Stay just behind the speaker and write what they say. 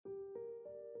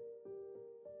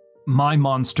My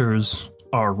monsters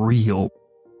are real.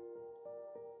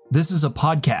 This is a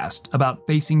podcast about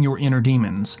facing your inner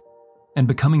demons and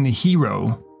becoming the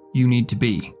hero you need to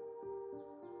be.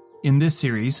 In this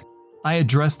series, I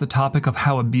address the topic of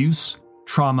how abuse,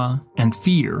 trauma, and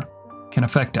fear can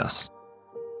affect us.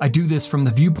 I do this from the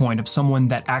viewpoint of someone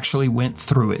that actually went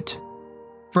through it.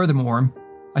 Furthermore,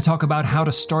 I talk about how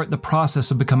to start the process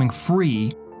of becoming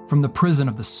free from the prison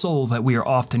of the soul that we are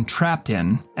often trapped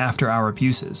in after our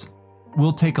abuses.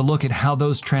 We'll take a look at how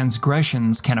those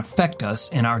transgressions can affect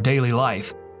us in our daily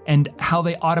life and how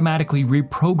they automatically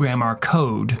reprogram our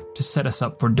code to set us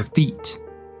up for defeat.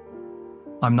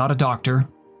 I'm not a doctor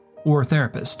or a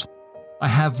therapist. I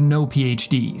have no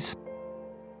PhDs.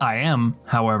 I am,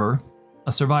 however,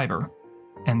 a survivor,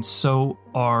 and so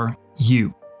are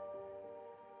you.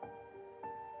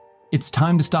 It's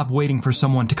time to stop waiting for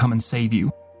someone to come and save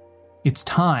you. It's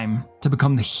time to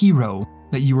become the hero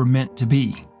that you were meant to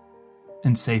be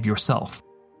and save yourself.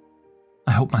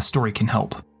 I hope my story can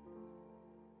help.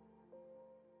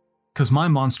 Because my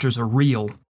monsters are real,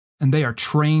 and they are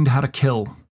trained how to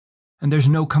kill. And there's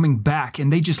no coming back,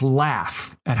 and they just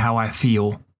laugh at how I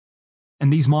feel.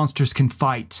 And these monsters can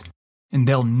fight, and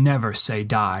they'll never say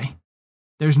die.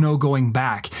 There's no going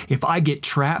back. If I get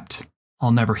trapped,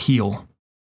 I'll never heal.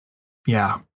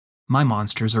 Yeah, my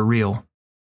monsters are real.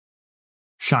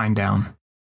 Shinedown.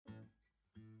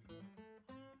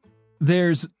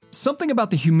 There's something about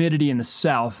the humidity in the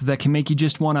South that can make you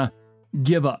just want to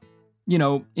give up. You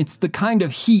know, it's the kind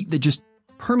of heat that just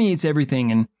permeates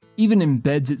everything and even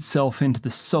embeds itself into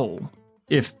the soul,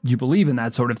 if you believe in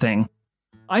that sort of thing.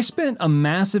 I spent a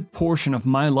massive portion of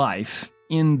my life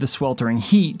in the sweltering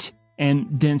heat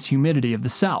and dense humidity of the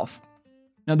South.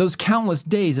 Now, those countless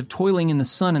days of toiling in the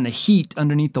sun and the heat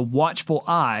underneath the watchful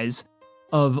eyes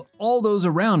of all those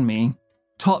around me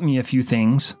taught me a few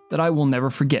things that I will never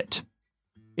forget.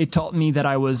 It taught me that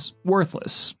I was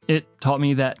worthless. It taught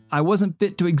me that I wasn't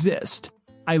fit to exist.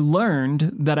 I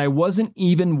learned that I wasn't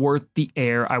even worth the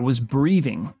air I was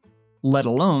breathing, let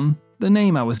alone the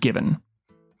name I was given.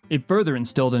 It further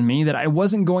instilled in me that I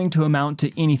wasn't going to amount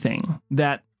to anything,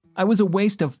 that I was a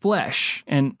waste of flesh,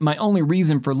 and my only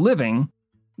reason for living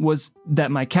was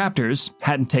that my captors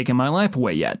hadn't taken my life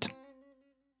away yet.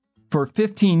 For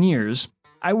 15 years,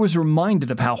 I was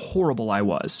reminded of how horrible I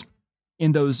was.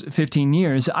 In those 15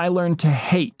 years, I learned to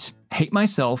hate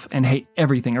myself and hate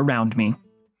everything around me.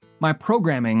 My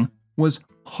programming was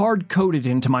hard-coded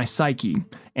into my psyche,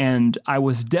 and I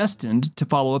was destined to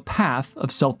follow a path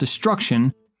of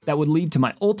self-destruction that would lead to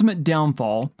my ultimate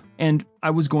downfall, and I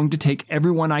was going to take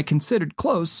everyone I considered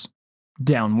close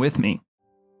down with me.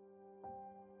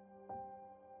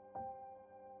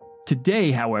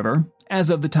 Today, however, as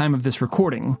of the time of this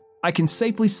recording, I can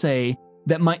safely say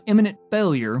that my imminent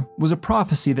failure was a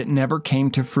prophecy that never came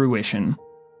to fruition.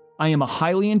 I am a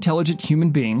highly intelligent human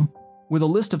being with a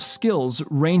list of skills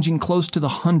ranging close to the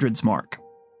hundreds mark.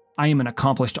 I am an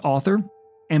accomplished author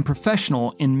and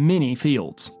professional in many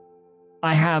fields.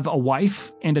 I have a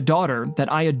wife and a daughter that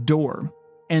I adore,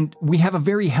 and we have a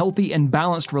very healthy and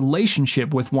balanced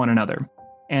relationship with one another,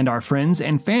 and our friends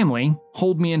and family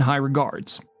hold me in high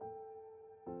regards.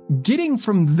 Getting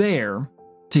from there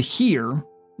to here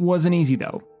wasn't easy,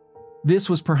 though. This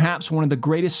was perhaps one of the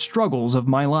greatest struggles of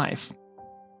my life.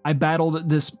 I battled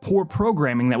this poor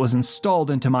programming that was installed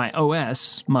into my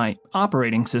OS, my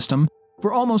operating system,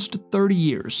 for almost 30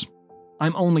 years.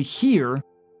 I'm only here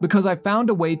because I found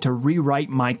a way to rewrite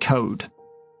my code.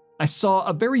 I saw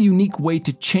a very unique way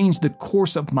to change the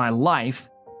course of my life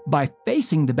by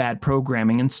facing the bad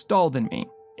programming installed in me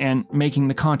and making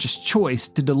the conscious choice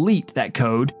to delete that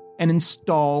code and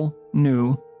install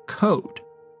new code.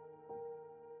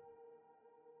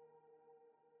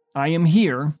 I am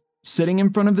here, sitting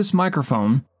in front of this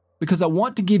microphone, because I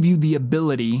want to give you the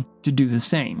ability to do the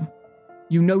same.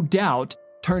 You no doubt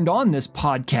turned on this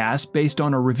podcast based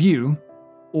on a review,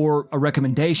 or a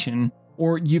recommendation,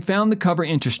 or you found the cover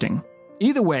interesting.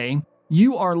 Either way,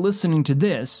 you are listening to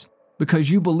this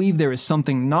because you believe there is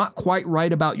something not quite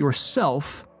right about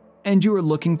yourself, and you are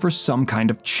looking for some kind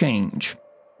of change.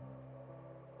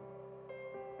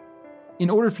 In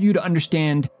order for you to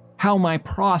understand how my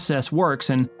process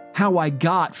works and how I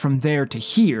got from there to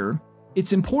here,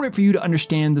 it's important for you to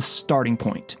understand the starting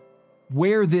point,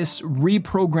 where this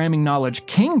reprogramming knowledge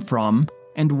came from,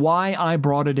 and why I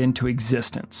brought it into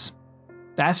existence.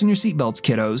 Fasten your seatbelts,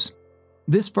 kiddos.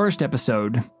 This first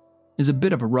episode is a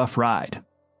bit of a rough ride.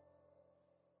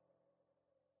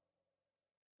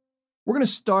 We're going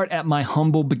to start at my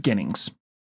humble beginnings.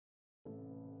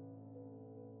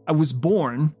 I was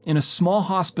born in a small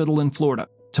hospital in Florida,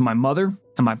 to my mother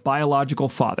and my biological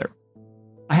father.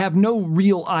 I have no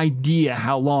real idea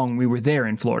how long we were there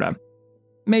in Florida.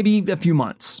 Maybe a few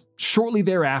months. Shortly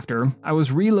thereafter, I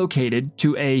was relocated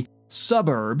to a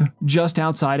suburb just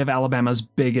outside of Alabama's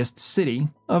biggest city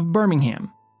of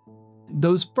Birmingham.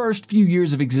 Those first few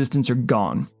years of existence are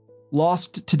gone,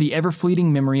 lost to the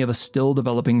ever-fleeting memory of a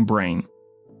still-developing brain.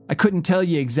 I couldn't tell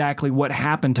you exactly what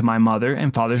happened to my mother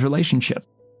and father's relationship.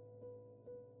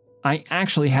 I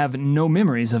actually have no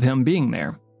memories of him being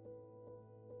there.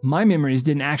 My memories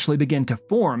didn't actually begin to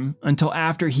form until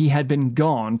after he had been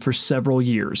gone for several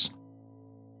years.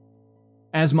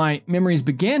 As my memories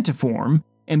began to form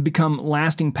and become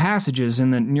lasting passages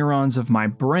in the neurons of my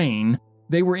brain,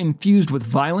 they were infused with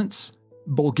violence,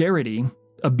 vulgarity,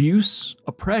 abuse,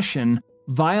 oppression,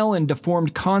 vile and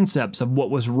deformed concepts of what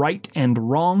was right and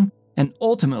wrong, and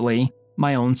ultimately,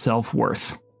 my own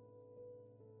self-worth.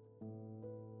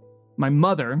 My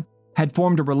mother had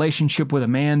formed a relationship with a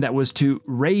man that was to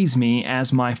raise me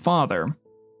as my father.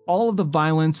 All of the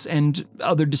violence and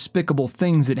other despicable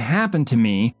things that happened to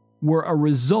me were a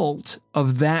result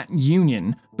of that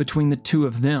union between the two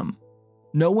of them.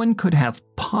 No one could have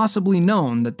possibly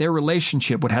known that their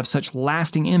relationship would have such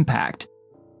lasting impact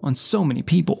on so many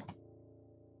people.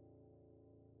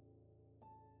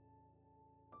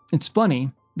 It's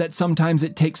funny that sometimes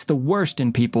it takes the worst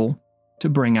in people to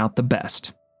bring out the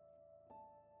best.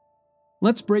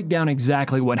 Let's break down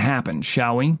exactly what happened,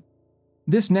 shall we?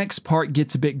 This next part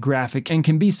gets a bit graphic and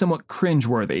can be somewhat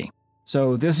cringeworthy,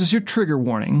 so this is your trigger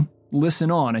warning.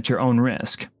 Listen on at your own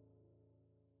risk.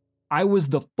 I was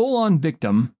the full-on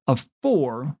victim of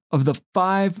 4 of the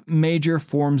 5 major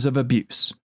forms of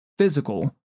abuse: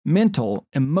 physical, mental,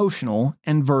 emotional,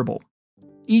 and verbal.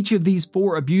 Each of these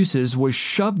 4 abuses was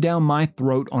shoved down my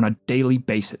throat on a daily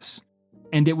basis,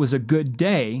 and it was a good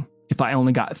day if I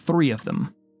only got 3 of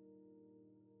them.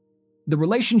 The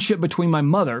relationship between my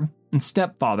mother and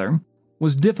stepfather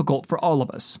was difficult for all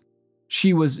of us.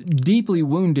 She was deeply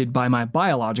wounded by my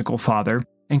biological father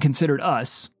and considered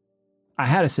us— I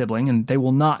had a sibling, and they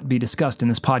will not be discussed in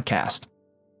this podcast.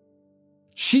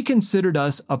 She considered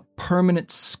us a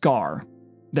permanent scar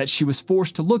that she was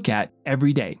forced to look at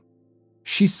every day.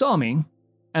 She saw me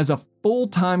as a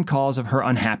full-time cause of her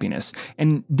unhappiness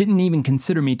and didn't even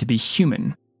consider me to be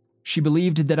human. She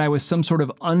believed that I was some sort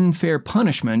of unfair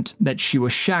punishment that she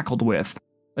was shackled with,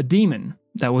 a demon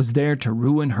that was there to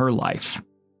ruin her life.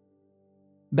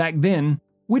 Back then,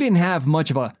 we didn't have much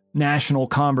of a national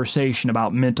conversation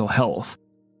about mental health.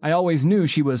 I always knew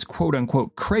she was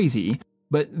quote-unquote crazy,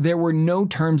 but there were no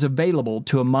terms available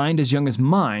to a mind as young as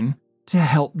mine to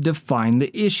help define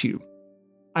the issue.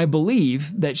 I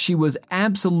believe that she was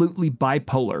absolutely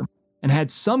bipolar and had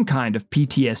some kind of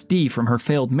PTSD from her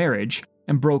failed marriage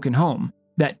and broken home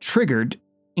that triggered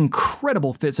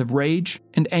incredible fits of rage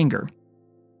and anger.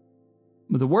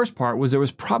 But the worst part was there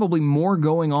was probably more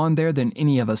going on there than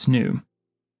any of us knew.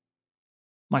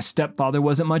 My stepfather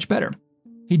wasn't much better.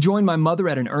 He joined my mother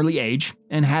at an early age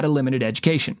and had a limited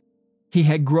education. He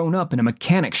had grown up in a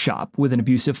mechanic shop with an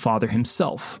abusive father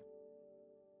himself.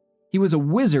 He was a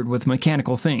wizard with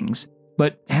mechanical things,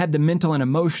 but had the mental and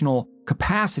emotional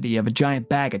capacity of a giant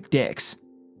bag of dicks.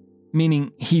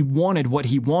 Meaning he wanted what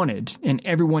he wanted, and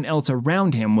everyone else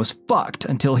around him was fucked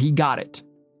until he got it.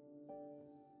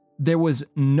 There was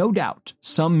no doubt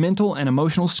some mental and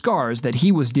emotional scars that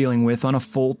he was dealing with on a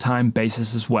full-time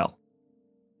basis as well.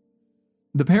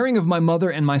 The pairing of my mother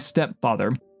and my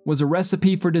stepfather was a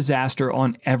recipe for disaster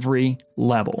on every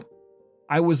level.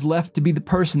 I was left to be the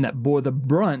person that bore the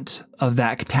brunt of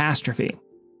that catastrophe.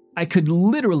 I could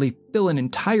literally fill an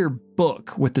entire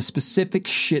book with the specific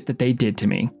shit that they did to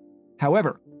me.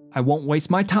 However, I won't waste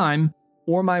my time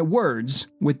or my words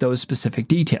with those specific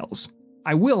details.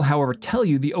 I will, however, tell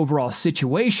you the overall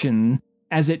situation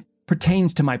as it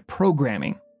pertains to my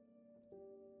programming.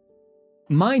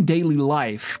 My daily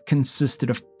life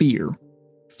consisted of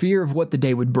fear of what the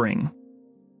day would bring.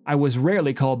 I was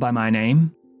rarely called by my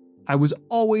name. I was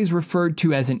always referred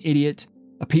to as an idiot,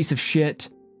 a piece of shit,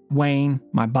 Wayne,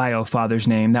 my bio father's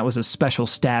name, that was a special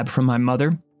stab from my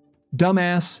mother,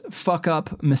 dumbass, fuck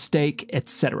up, mistake,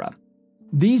 etc.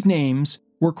 These names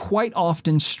were quite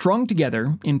often strung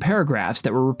together in paragraphs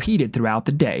that were repeated throughout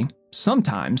the day,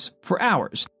 sometimes for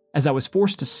hours, as I was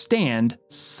forced to stand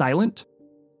silent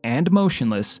and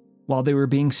motionless while they were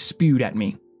being spewed at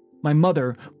me. My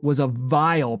mother was a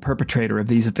vile perpetrator of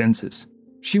these offenses.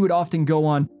 She would often go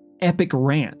on epic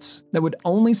rants that would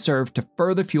only serve to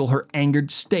further fuel her angered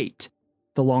state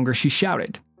the longer she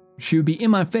shouted. She would be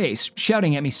in my face,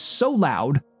 shouting at me so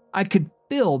loud I could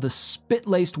feel the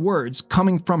spit-laced words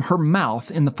coming from her mouth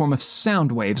in the form of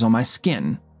sound waves on my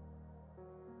skin.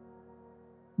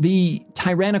 The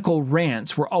tyrannical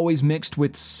rants were always mixed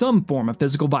with some form of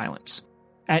physical violence.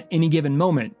 At any given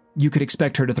moment, you could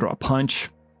expect her to throw a punch,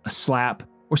 a slap,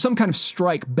 or some kind of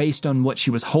strike based on what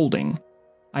she was holding.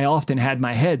 I often had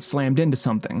my head slammed into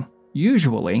something,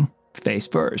 usually face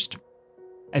first.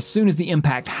 As soon as the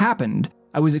impact happened,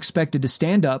 I was expected to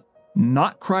stand up,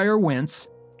 not cry or wince,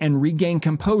 and regain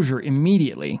composure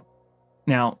immediately.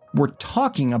 Now, we're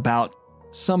talking about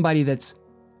somebody that's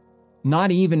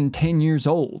not even 10 years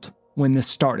old when this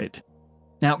started.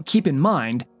 Now, keep in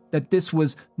mind that this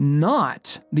was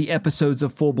not the episodes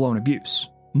of full-blown abuse.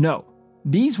 No,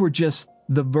 these were just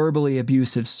the verbally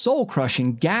abusive,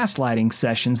 soul-crushing gaslighting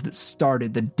sessions that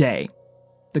started the day.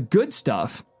 The good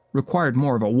stuff required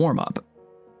more of a warm-up.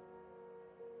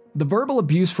 The verbal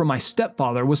abuse from my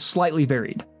stepfather was slightly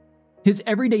varied. His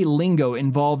everyday lingo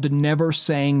involved never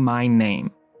saying my name.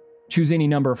 Choose any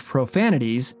number of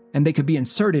profanities, and they could be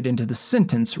inserted into the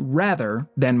sentence rather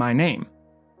than my name.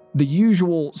 The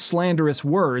usual slanderous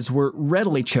words were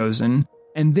readily chosen,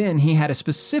 and then he had a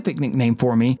specific nickname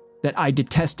for me that I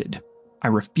detested. I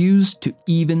refused to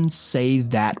even say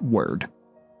that word.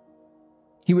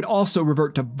 He would also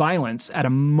revert to violence at a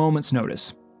moment's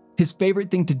notice. His favorite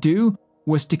thing to do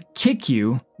was to kick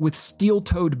you with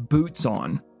steel-toed boots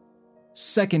on.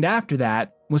 Second after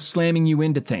that was slamming you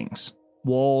into things.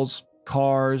 Walls,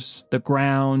 cars, the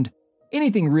ground,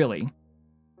 anything really.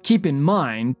 Keep in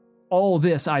mind, all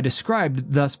this I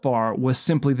described thus far was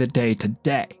simply the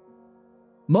day-to-day.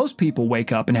 Most people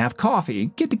wake up and have coffee,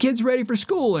 get the kids ready for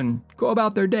school, and go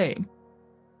about their day.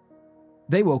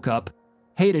 They woke up,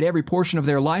 hated every portion of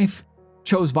their life,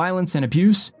 chose violence and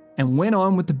abuse, and went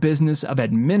on with the business of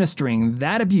administering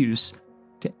that abuse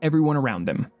to everyone around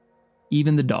them,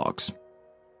 even the dogs.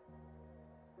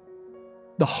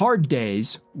 The hard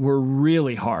days were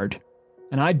really hard,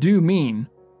 and I do mean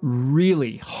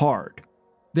really hard.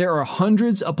 There are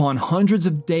hundreds upon hundreds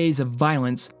of days of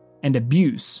violence and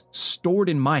abuse stored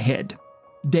in my head.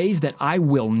 Days that I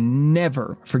will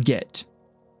never forget.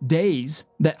 Days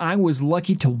that I was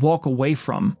lucky to walk away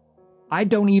from. I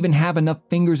don't even have enough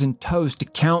fingers and toes to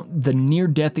count the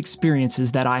near-death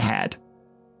experiences that I had.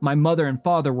 My mother and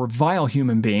father were vile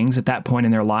human beings at that point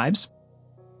in their lives.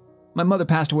 My mother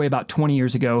passed away about 20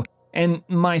 years ago, and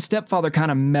my stepfather kind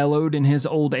of mellowed in his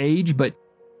old age, but,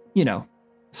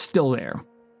 still there.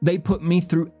 They put me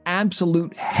through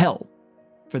absolute hell.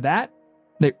 For that,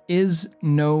 there is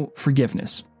no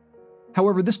forgiveness.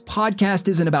 However, this podcast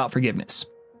isn't about forgiveness.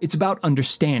 It's about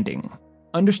understanding.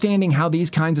 Understanding how these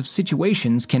kinds of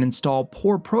situations can install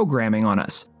poor programming on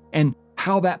us, and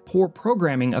how that poor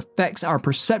programming affects our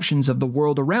perceptions of the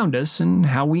world around us and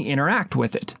how we interact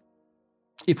with it.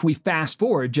 If we fast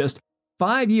forward just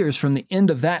 5 years from the end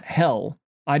of that hell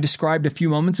I described a few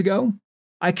moments ago,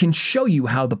 I can show you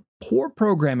how the poor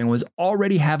programming was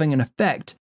already having an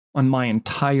effect on my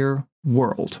entire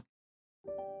world.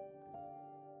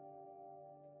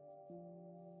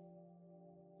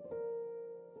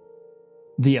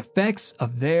 The effects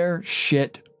of their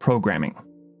shit programming.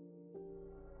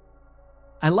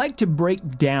 I like to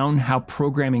break down how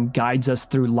programming guides us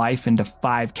through life into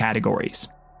 5 categories.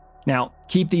 Now,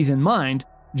 keep these in mind,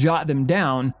 jot them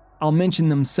down, I'll mention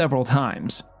them several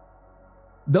times.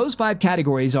 Those 5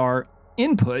 categories are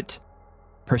input,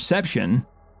 perception,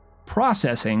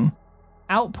 processing,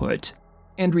 output,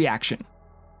 and reaction.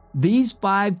 These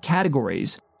 5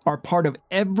 categories are part of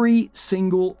every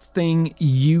single thing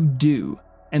you do,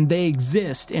 and they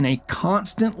exist in a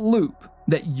constant loop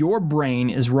that your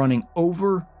brain is running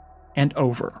over and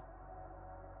over.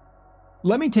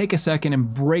 Let me take a second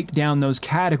and break down those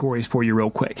categories for you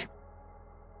real quick.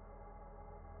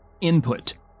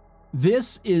 Input.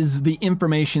 This is the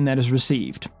information that is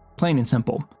received, plain and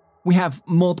simple. We have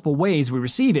multiple ways we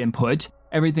receive input,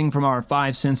 everything from our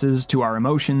 5 senses to our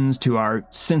emotions to our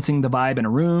sensing the vibe in a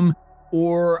room,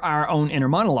 or our own inner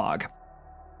monologue.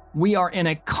 We are in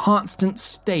a constant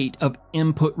state of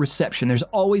input reception. There's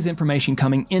always information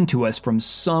coming into us from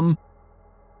some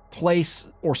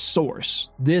place or source.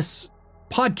 This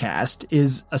podcast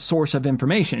is a source of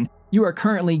information. You are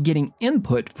currently getting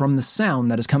input from the sound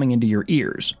that is coming into your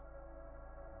ears.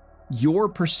 Your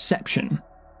perception.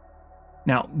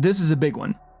 Now, this is a big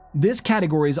one. This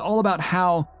category is all about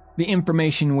how the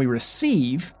information we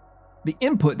receive, the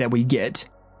input that we get,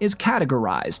 is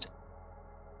categorized.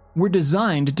 We're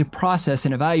designed to process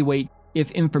and evaluate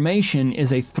if information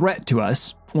is a threat to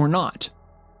us or not.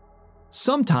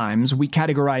 Sometimes we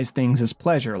categorize things as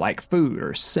pleasure, like food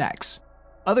or sex.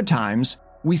 Other times,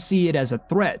 we see it as a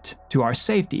threat to our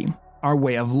safety, our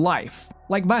way of life,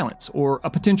 like violence or a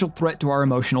potential threat to our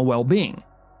emotional well-being.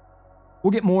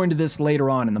 We'll get more into this later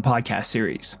on in the podcast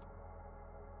series.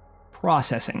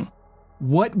 Processing.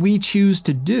 What we choose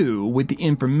to do with the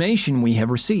information we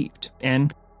have received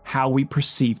and how we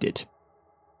perceived it.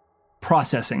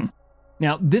 Processing.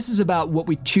 Now, this is about what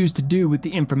we choose to do with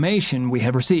the information we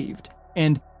have received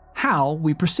and how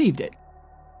we perceived it.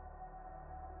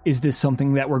 Is this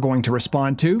something that we're going to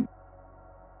respond to?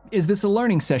 Is this a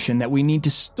learning session that we need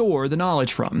to store the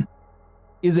knowledge from?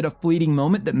 Is it a fleeting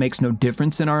moment that makes no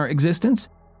difference in our existence?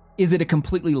 Is it a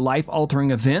completely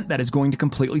life-altering event that is going to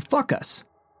completely fuck us?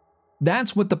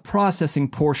 That's what the processing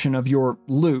portion of your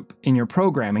loop in your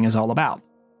programming is all about.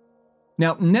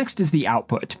 Now, next is the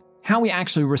output, how we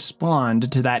actually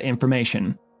respond to that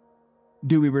information.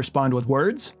 Do we respond with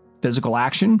words, physical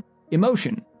action,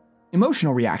 emotion,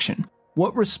 emotional reaction?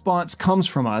 What response comes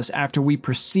from us after we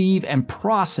perceive and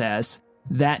process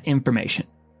that information?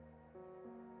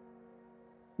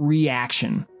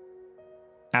 Reaction.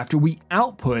 After we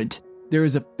output, there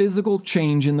is a physical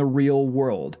change in the real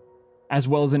world, as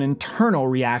well as an internal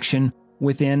reaction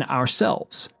within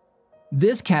ourselves.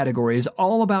 This category is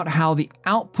all about how the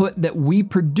output that we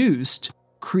produced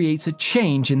creates a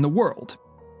change in the world,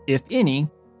 if any,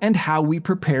 and how we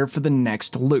prepare for the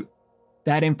next loop.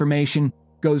 That information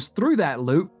goes through that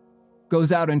loop,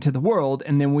 goes out into the world,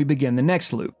 and then we begin the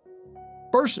next loop.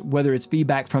 First, whether it's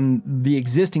feedback from the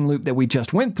existing loop that we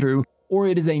just went through, or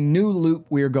it is a new loop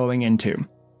we are going into.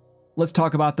 Let's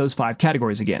talk about those 5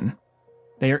 categories again.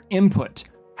 They are input,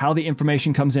 how the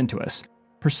information comes into us.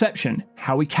 Perception,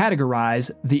 how we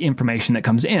categorize the information that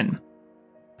comes in.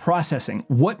 Processing,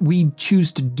 what we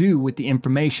choose to do with the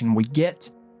information we get.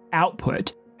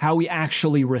 Output, how we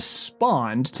actually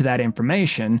respond to that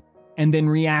information. And then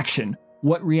reaction,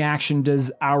 what reaction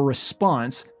does our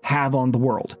response have on the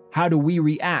world? How do we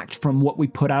react from what we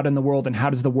put out in the world, and how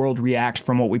does the world react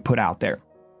from what we put out there?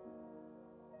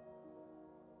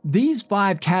 These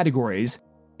 5 categories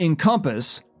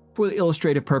encompass, for the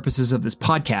illustrative purposes of this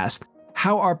podcast,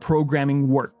 how our programming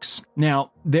works.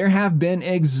 Now, there have been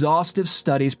exhaustive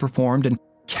studies performed and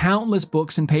countless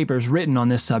books and papers written on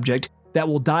this subject that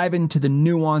will dive into the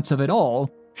nuance of it all,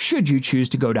 should you choose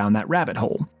to go down that rabbit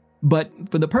hole. But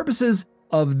for the purposes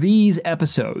of these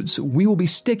episodes, we will be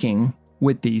sticking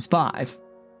with these 5.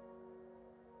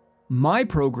 My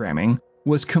programming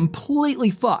was completely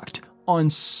fucked on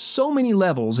so many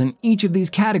levels in each of these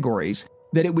categories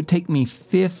that it would take me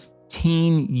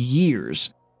 15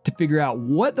 years to figure out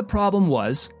what the problem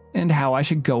was and how I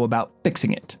should go about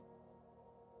fixing it.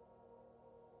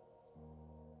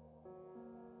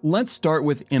 Let's start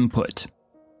with input.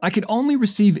 I could only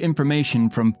receive information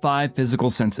from 5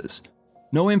 physical senses.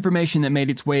 No information that made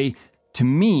its way to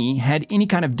me had any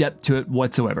kind of depth to it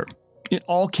whatsoever. It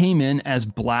all came in as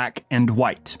black and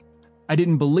white. I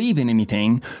didn't believe in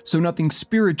anything, so nothing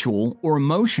spiritual or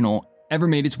emotional ever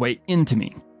made its way into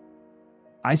me.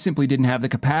 I simply didn't have the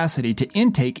capacity to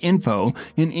intake info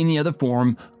in any other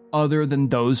form other than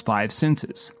those 5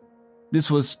 senses. This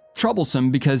was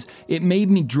troublesome because it made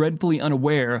me dreadfully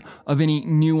unaware of any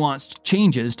nuanced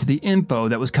changes to the info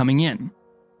that was coming in.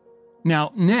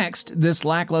 Now, next, this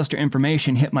lackluster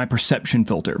information hit my perception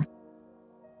filter.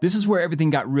 This is where everything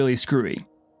got really screwy.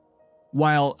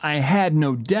 While I had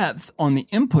no depth on the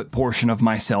input portion of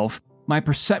myself, my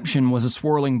perception was a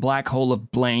swirling black hole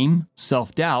of blame,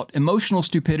 self-doubt, emotional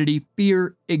stupidity,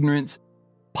 fear, ignorance,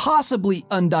 possibly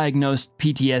undiagnosed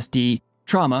PTSD,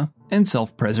 trauma, and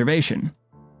self-preservation.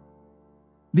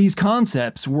 These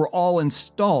concepts were all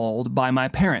installed by my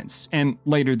parents, and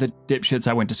later the dipshits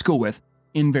I went to school with,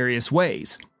 in various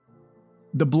ways.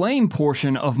 The blame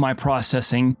portion of my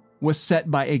processing was set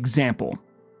by example.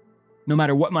 No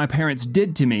matter what my parents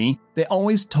did to me, they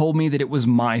always told me that it was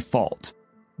my fault,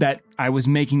 that I was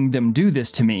making them do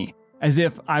this to me, as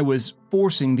if I was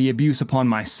forcing the abuse upon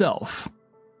myself.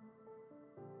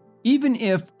 Even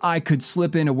if I could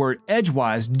slip in a word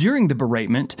edgewise during the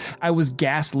beratement, I was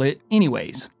gaslit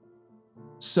anyways.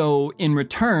 So, in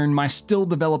return, my still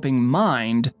developing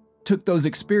mind took those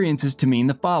experiences to mean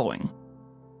the following.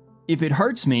 If it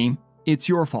hurts me, it's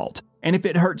your fault. And if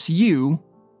it hurts you,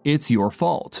 it's your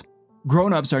fault.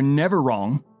 Grown-ups are never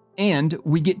wrong, and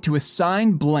we get to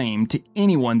assign blame to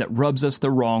anyone that rubs us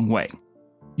the wrong way.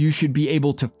 You should be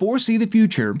able to foresee the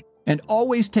future and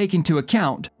always take into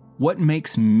account what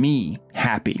makes me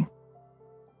happy.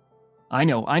 I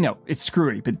know, it's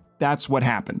screwy, but that's what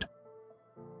happened.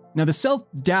 Now, the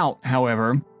self-doubt,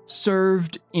 however,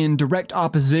 served in direct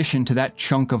opposition to that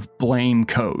chunk of blame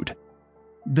code.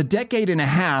 The decade and a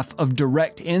half of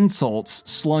direct insults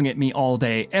slung at me all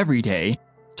day, every day,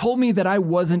 told me that I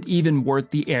wasn't even worth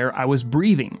the air I was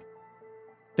breathing,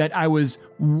 that I was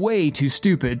way too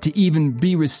stupid to even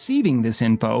be receiving this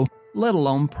info, let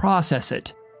alone process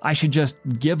it. I should just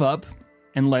give up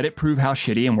and let it prove how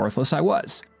shitty and worthless I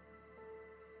was.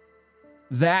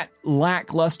 That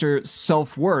lackluster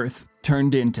self-worth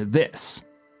turned into this.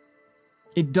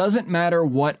 It doesn't matter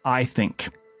what I think.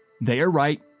 They are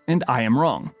right and I am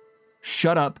wrong.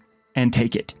 Shut up and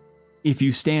take it. If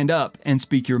you stand up and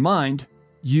speak your mind,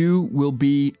 you will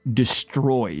be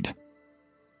destroyed.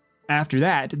 After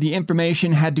that, the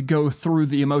information had to go through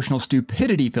the emotional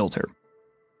stupidity filter.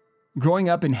 Growing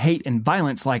up in hate and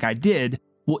violence like I did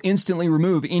will instantly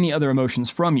remove any other emotions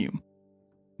from you.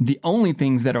 The only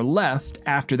things that are left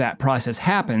after that process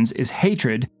happens is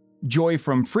hatred, joy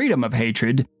from freedom of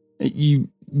hatred. You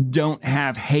don't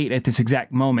have hate at this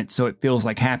exact moment, so it feels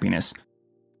like happiness.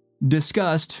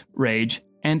 Disgust, rage,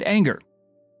 and anger.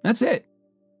 That's it.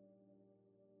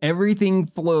 Everything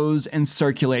flows and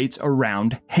circulates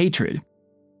around hatred.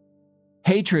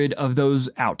 Hatred of those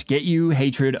out to get you,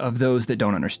 hatred of those that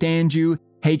don't understand you,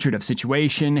 hatred of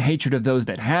situation, hatred of those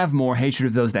that have more, hatred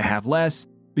of those that have less,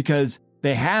 because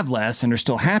they have less and are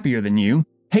still happier than you,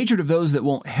 hatred of those that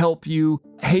won't help you,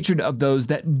 hatred of those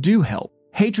that do help,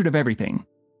 hatred of everything.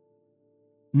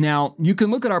 Now, you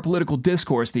can look at our political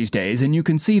discourse these days and you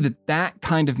can see that that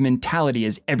kind of mentality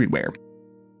is everywhere.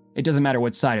 It doesn't matter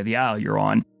what side of the aisle you're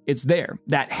on, it's there.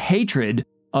 That hatred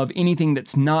of anything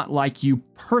that's not like you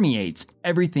permeates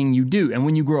everything you do. And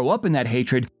when you grow up in that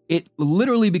hatred, it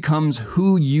literally becomes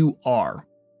who you are.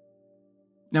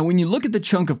 Now, when you look at the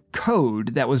chunk of code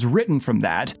that was written from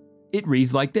that, it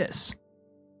reads like this.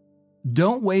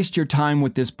 Don't waste your time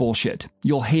with this bullshit.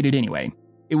 You'll hate it anyway.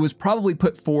 It was probably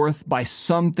put forth by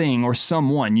something or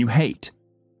someone you hate.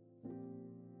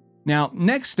 Now,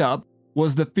 next up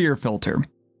was the fear filter.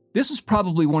 This was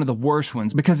probably one of the worst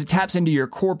ones because it taps into your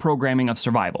core programming of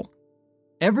survival.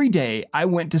 Every day, I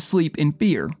went to sleep in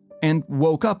fear and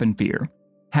woke up in fear,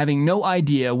 having no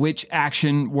idea which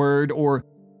action, word, or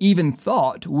even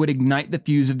thought would ignite the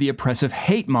fuse of the oppressive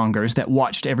hate mongers that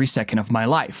watched every second of my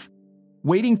life,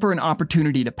 waiting for an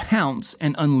opportunity to pounce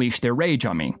and unleash their rage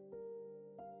on me.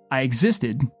 I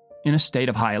existed in a state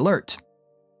of high alert.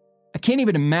 I can't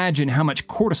even imagine how much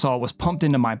cortisol was pumped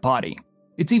into my body.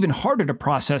 It's even harder to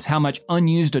process how much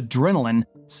unused adrenaline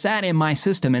sat in my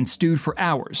system and stewed for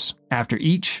hours after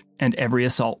each and every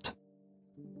assault.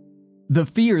 The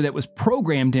fear that was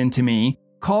programmed into me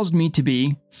caused me to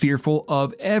be fearful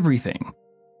of everything.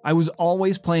 I was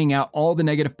always playing out all the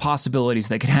negative possibilities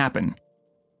that could happen.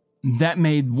 That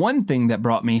made one thing that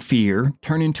brought me fear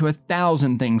turn into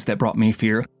 1,000 things that brought me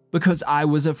fear because I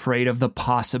was afraid of the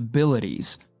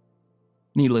possibilities.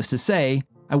 Needless to say,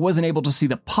 I wasn't able to see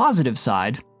the positive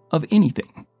side of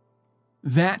anything.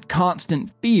 That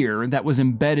constant fear that was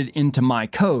embedded into my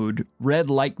code read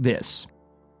like this.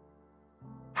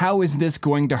 How is this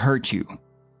going to hurt you?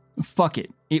 Fuck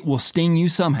it. It will sting you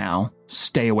somehow.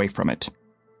 Stay away from it.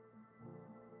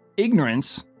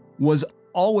 Ignorance was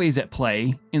always at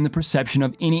play in the perception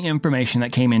of any information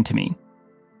that came into me.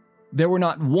 There were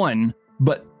not one,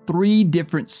 but 3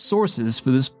 different sources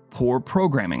for this poor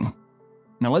programming.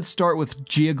 Now let's start with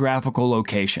geographical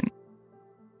location.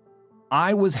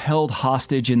 I was held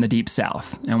hostage in the Deep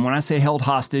South. And when I say held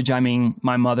hostage, I mean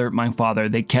my mother, my father,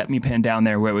 they kept me pinned down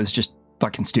there where it was just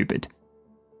fucking stupid.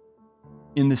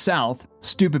 In the South,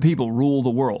 stupid people rule the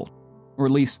world. Or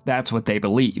at least that's what they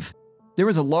believe. There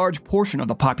is a large portion of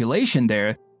the population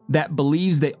there that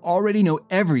believes they already know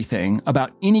everything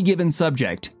about any given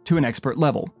subject to an expert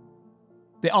level.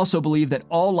 They also believe that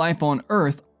all life on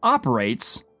Earth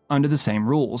operates under the same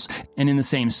rules and in the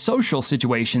same social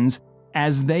situations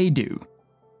as they do.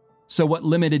 So what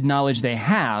limited knowledge they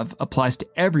have applies to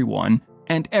everyone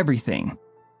and everything.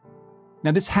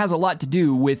 Now, this has a lot to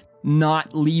do with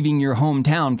not leaving your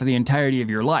hometown for the entirety of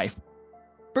your life.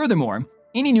 Furthermore,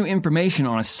 any new information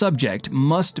on a subject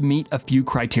must meet a few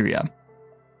criteria.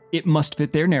 It must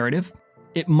fit their narrative.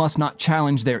 It must not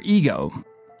challenge their ego.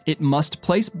 It must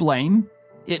place blame.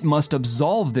 It must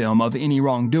absolve them of any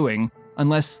wrongdoing,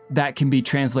 unless that can be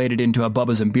translated into a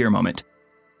Bubba's and beer moment.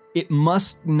 It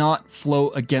must not flow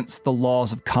against the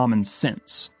laws of common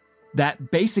sense. That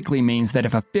basically means that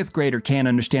if a 5th grader can't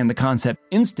understand the concept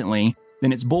instantly,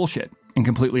 then it's bullshit and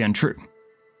completely untrue.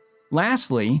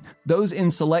 Lastly, those in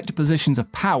select positions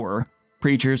of power,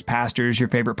 preachers, pastors, your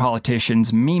favorite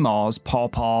politicians, meemaws,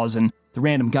 pawpaws, and the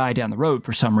random guy down the road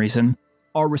for some reason,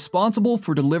 are responsible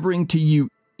for delivering to you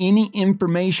any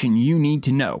information you need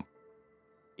to know.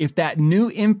 If that new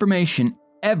information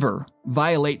ever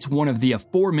violates one of the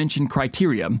aforementioned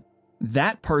criteria,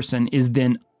 that person is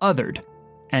then othered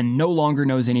and no longer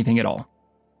knows anything at all.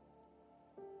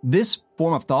 This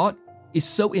form of thought is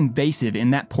so invasive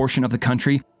in that portion of the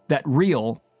country that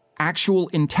real, actual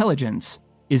intelligence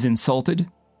is insulted,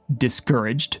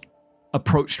 discouraged,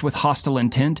 approached with hostile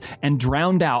intent, and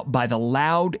drowned out by the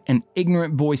loud and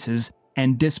ignorant voices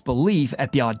and disbelief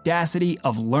at the audacity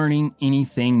of learning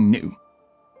anything new.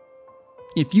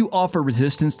 If you offer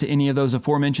resistance to any of those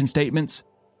aforementioned statements,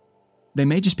 they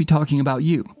may just be talking about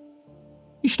you.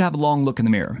 You should have a long look in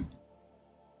the mirror.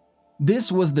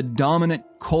 This was the dominant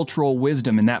cultural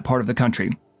wisdom in that part of the country.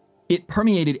 It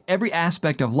permeated every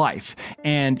aspect of life,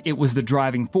 and it was the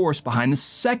driving force behind the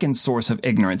second source of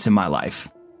ignorance in my life,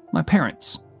 my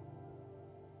parents.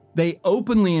 They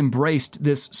openly embraced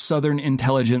this Southern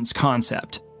intelligence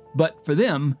concept, but for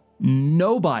them,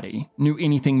 nobody knew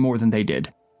anything more than they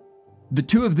did. The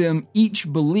two of them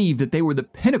each believed that they were the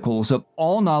pinnacles of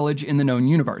all knowledge in the known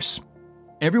universe.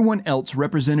 Everyone else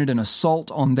represented an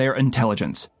assault on their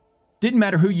intelligence. Didn't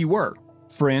matter who you were,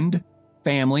 friend,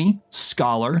 family,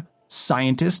 scholar,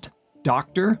 scientist,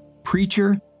 doctor,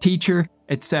 preacher, teacher,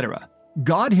 etc.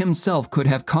 God himself could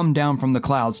have come down from the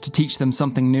clouds to teach them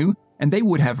something new, and they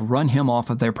would have run him off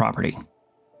of their property.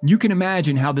 You can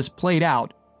imagine how this played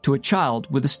out to a child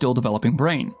with a still developing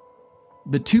brain.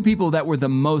 The two people that were the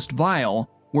most vile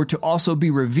were to also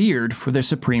be revered for their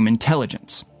supreme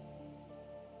intelligence.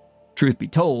 Truth be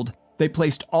told, they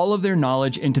placed all of their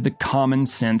knowledge into the common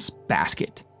sense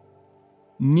basket.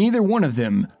 Neither one of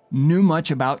them knew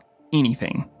much about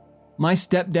anything. My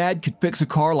stepdad could fix a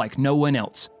car like no one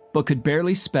else, but could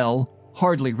barely spell,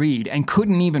 hardly read, and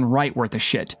couldn't even write worth a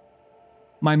shit.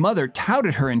 My mother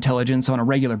touted her intelligence on a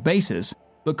regular basis,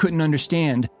 but couldn't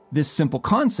understand this simple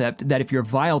concept that if you're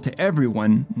vile to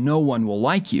everyone, no one will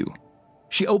like you.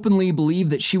 She openly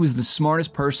believed that she was the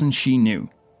smartest person she knew,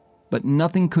 but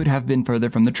nothing could have been further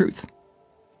from the truth.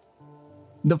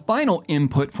 The final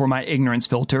input for my ignorance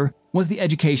filter was the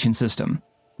education system.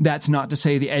 That's not to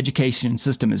say the education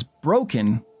system is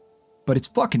broken, but it's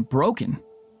fucking broken.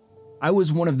 I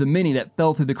was one of the many that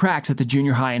fell through the cracks at the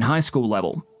junior high and high school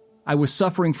level. I was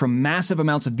suffering from massive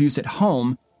amounts of abuse at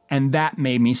home, and that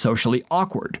made me socially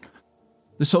awkward.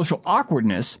 The social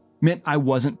awkwardness meant I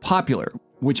wasn't popular,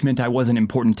 which meant I wasn't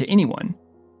important to anyone.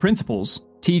 Principals,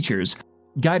 teachers,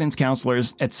 guidance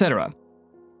counselors, etc.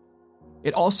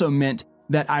 It also meant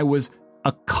that I was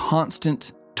a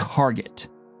constant target.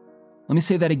 Let me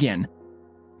say that again.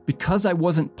 Because I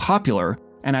wasn't popular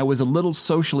and I was a little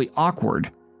socially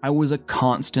awkward, I was a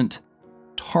constant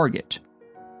target.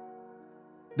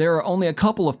 There are only a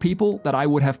couple of people that I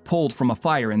would have pulled from a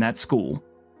fire in that school.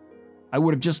 I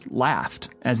would have just laughed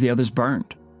as the others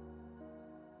burned.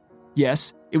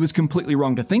 Yes, it was completely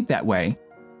wrong to think that way,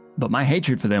 but my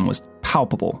hatred for them was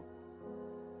palpable.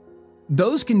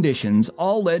 Those conditions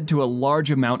all led to a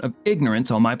large amount of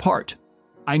ignorance on my part.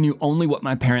 I knew only what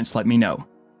my parents let me know,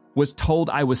 was told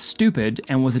I was stupid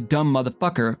and was a dumb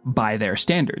motherfucker by their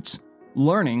standards.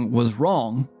 Learning was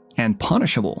wrong and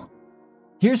punishable.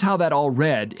 Here's how that all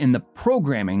read in the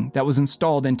programming that was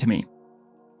installed into me.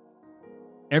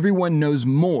 Everyone knows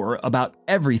more about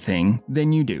everything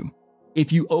than you do.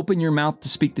 If you open your mouth to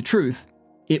speak the truth,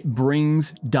 it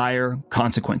brings dire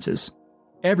consequences.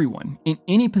 Everyone in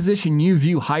any position you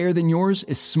view higher than yours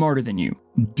is smarter than you.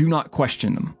 Do not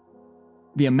question them.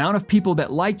 The amount of people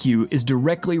that like you is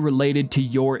directly related to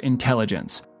your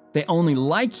intelligence. They only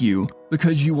like you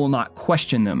because you will not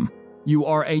question them. You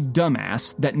are a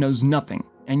dumbass that knows nothing,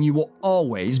 and you will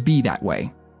always be that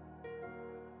way.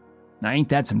 Now, ain't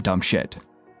that some dumb shit?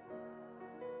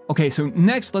 Okay, so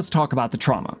next let's talk about the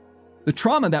trauma. The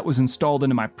trauma that was installed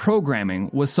into my programming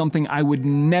was something I would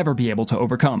never be able to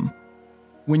overcome.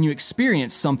 When you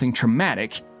experience something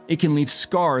traumatic, it can leave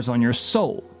scars on your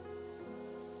soul.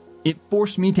 It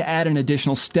forced me to add an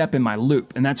additional step in my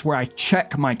loop, and that's where I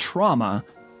check my trauma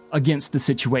against the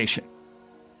situation.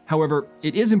 However,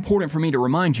 it is important for me to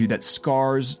remind you that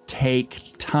scars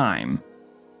take time.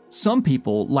 Some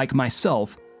people, like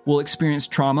myself, will experience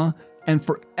trauma and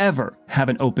forever have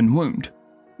an open wound.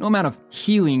 No amount of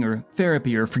healing or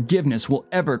therapy or forgiveness will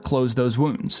ever close those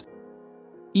wounds.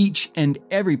 Each and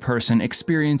every person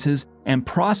experiences and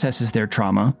processes their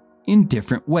trauma in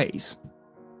different ways.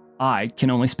 I can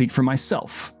only speak for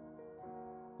myself.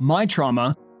 My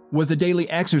trauma was a daily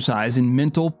exercise in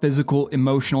mental, physical,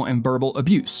 emotional, and verbal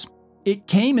abuse. It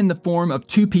came in the form of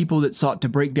two people that sought to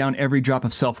break down every drop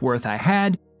of self-worth I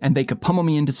had, and they could pummel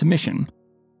me into submission.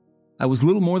 I was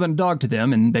little more than a dog to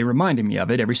them, and they reminded me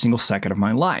of it every single second of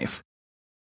my life.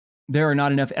 There are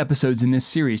not enough episodes in this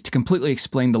series to completely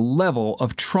explain the level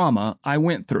of trauma I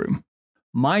went through.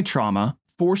 My trauma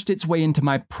forced its way into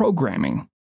my programming.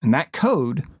 And that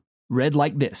code read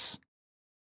like this: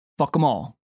 fuck them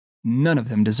all. None of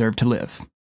them deserve to live.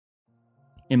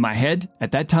 In my head,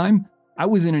 at that time, I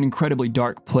was in an incredibly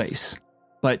dark place.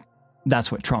 But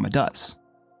that's what trauma does.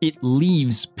 It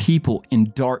leaves people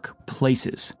in dark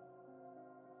places.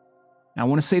 Now, I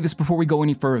want to say this before we go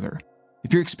any further.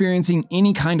 If you're experiencing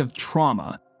any kind of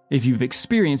trauma, if you've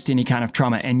experienced any kind of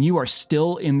trauma and you are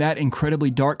still in that incredibly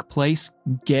dark place,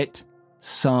 get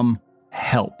some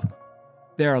help.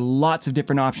 There are lots of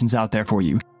different options out there for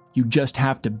you. You just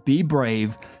have to be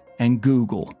brave and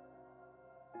Google.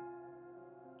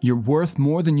 You're worth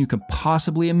more than you could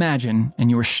possibly imagine,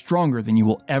 and you are stronger than you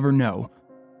will ever know.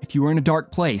 If you are in a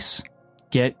dark place,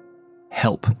 get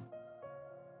help.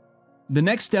 The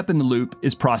next step in the loop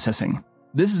is processing.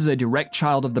 This is a direct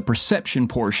child of the perception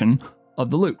portion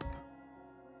of the loop.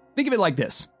 Think of it like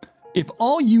this. If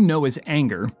all you know is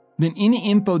anger, then any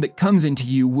info that comes into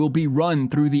you will be run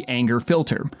through the anger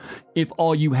filter. If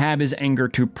all you have is anger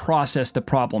to process the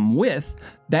problem with,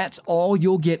 that's all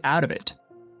you'll get out of it.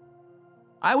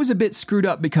 I was a bit screwed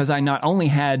up because I not only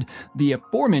had the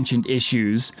aforementioned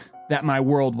issues that my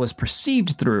world was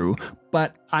perceived through,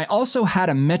 but I also had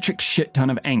a metric shit ton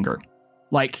of anger.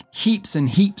 Like heaps and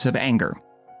heaps of anger.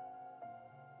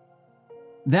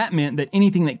 That meant that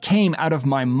anything that came out of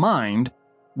my mind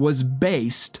was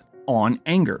based on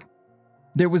anger.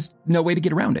 There was no way to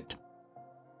get around it.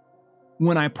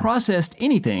 When I processed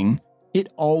anything,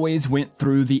 it always went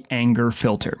through the anger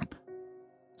filter.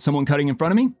 Someone cutting in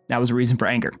front of me, that was a reason for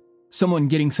anger. Someone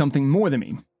getting something more than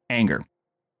me, anger.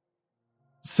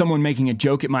 Someone making a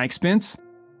joke at my expense,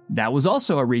 that was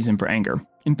also a reason for anger.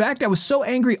 In fact, I was so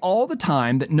angry all the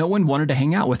time that no one wanted to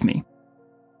hang out with me.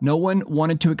 No one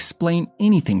wanted to explain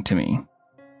anything to me.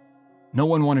 No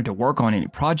one wanted to work on any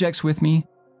projects with me.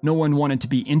 No one wanted to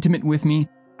be intimate with me.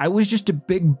 I was just a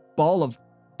big ball of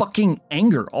fucking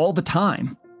anger all the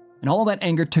time. And all that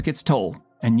anger took its toll.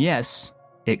 And yes,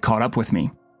 it caught up with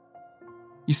me.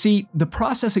 You see, the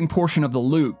processing portion of the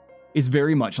loop is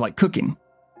very much like cooking.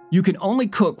 You can only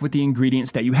cook with the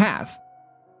ingredients that you have.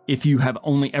 If you have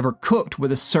only ever cooked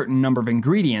with a certain number of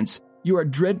ingredients, you are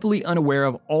dreadfully unaware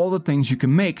of all the things you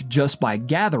can make just by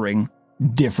gathering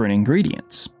different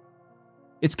ingredients.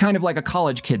 It's kind of like a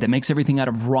college kid that makes everything out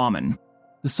of ramen.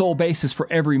 The sole basis for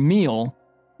every meal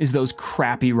is those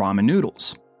crappy ramen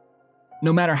noodles.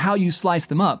 No matter how you slice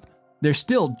them up, they're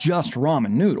still just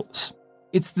ramen noodles.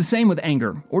 It's the same with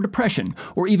anger, or depression,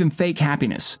 or even fake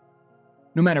happiness.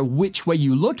 No matter which way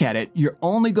you look at it, you're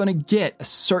only going to get a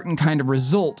certain kind of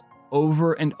result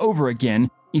over and over again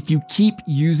if you keep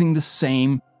using the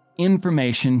same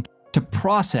information to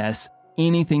process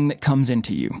anything that comes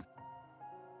into you.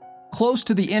 Close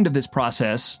to the end of this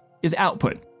process is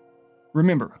output.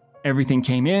 Remember, everything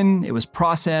came in, it was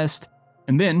processed,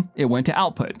 and then it went to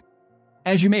output.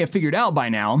 As you may have figured out by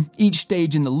now, each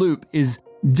stage in the loop is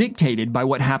dictated by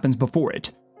what happens before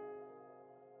it.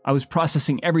 I was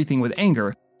processing everything with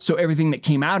anger, so everything that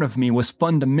came out of me was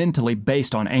fundamentally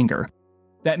based on anger.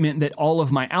 That meant that all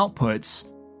of my outputs,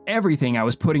 everything I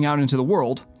was putting out into the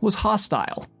world, was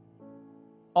hostile.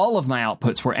 All of my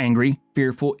outputs were angry,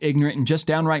 fearful, ignorant, and just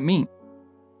downright mean.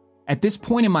 At this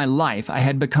point in my life, I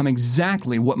had become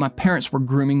exactly what my parents were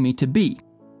grooming me to be.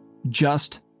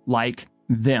 Just like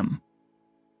them.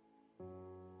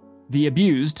 The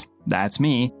abused, that's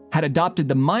me, had adopted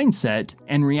the mindset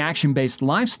and reaction-based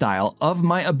lifestyle of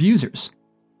my abusers.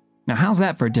 Now, how's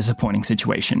that for a disappointing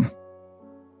situation?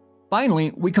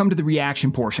 Finally, we come to the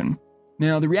reaction portion.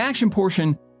 Now, the reaction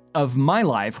portion of my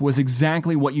life was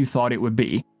exactly what you thought it would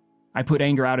be. I put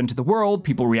anger out into the world,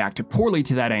 people reacted poorly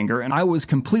to that anger, and I was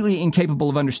completely incapable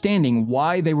of understanding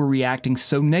why they were reacting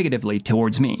so negatively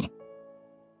towards me.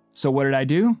 So what did I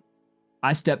do?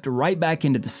 I stepped right back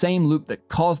into the same loop that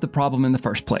caused the problem in the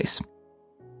first place.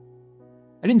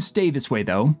 I didn't stay this way,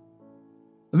 though.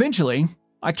 Eventually,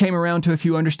 I came around to a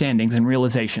few understandings and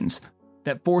realizations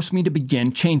that forced me to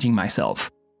begin changing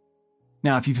myself.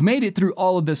 Now, if you've made it through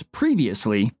all of this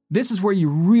previously, this is where you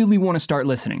really want to start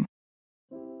listening.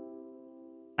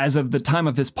 As of the time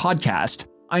of this podcast,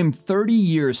 I am 30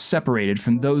 years separated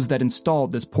from those that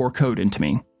installed this poor code into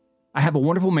me. I have a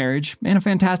wonderful marriage and a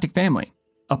fantastic family,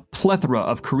 a plethora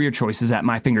of career choices at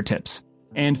my fingertips,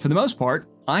 and for the most part,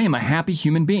 I am a happy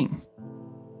human being.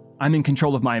 I'm in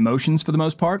control of my emotions for the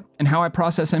most part and how I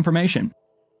process information.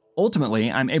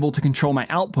 Ultimately, I'm able to control my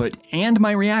output and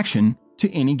my reaction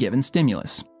to any given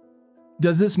stimulus.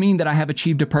 Does this mean that I have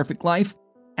achieved a perfect life?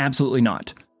 Absolutely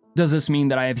not. Does this mean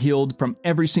that I have healed from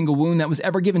every single wound that was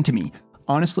ever given to me?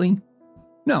 Honestly,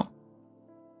 no.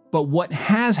 But what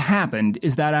has happened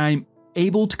is that I'm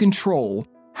able to control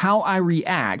how I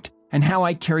react and how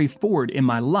I carry forward in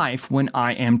my life when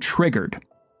I am triggered,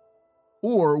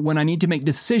 or when I need to make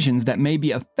decisions that may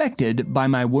be affected by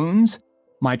my wounds,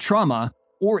 my trauma,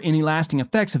 or any lasting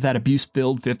effects of that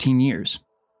abuse-filled 15 years.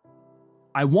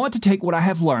 I want to take what I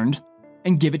have learned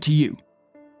and give it to you.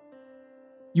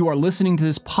 You are listening to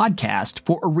this podcast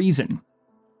for a reason.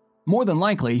 More than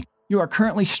likely, you are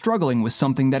currently struggling with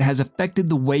something that has affected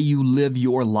the way you live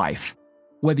your life.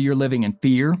 Whether you're living in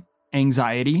fear,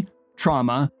 anxiety,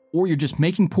 trauma, or you're just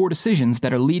making poor decisions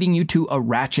that are leading you to a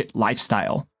ratchet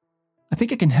lifestyle. I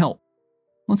think it can help.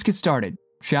 Let's get started,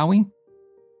 shall we?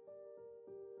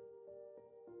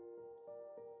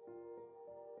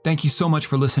 Thank you so much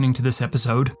for listening to this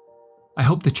episode. I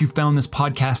hope that you found this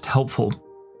podcast helpful.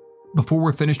 Before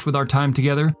we're finished with our time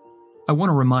together, I want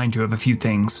to remind you of a few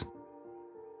things.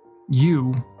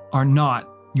 You are not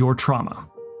your trauma.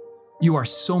 You are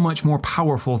so much more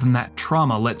powerful than that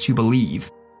trauma lets you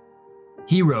believe.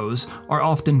 Heroes are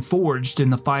often forged in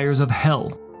the fires of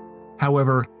hell.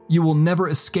 However, you will never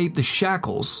escape the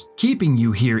shackles keeping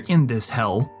you here in this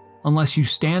hell unless you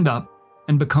stand up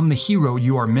and become the hero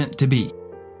you are meant to be.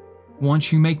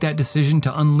 Once you make that decision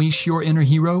to unleash your inner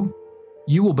hero,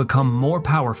 you will become more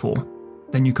powerful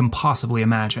than you can possibly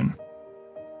imagine.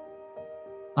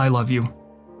 I love you.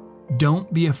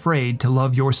 Don't be afraid to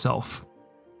love yourself.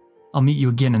 I'll meet you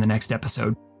again in the next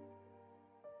episode.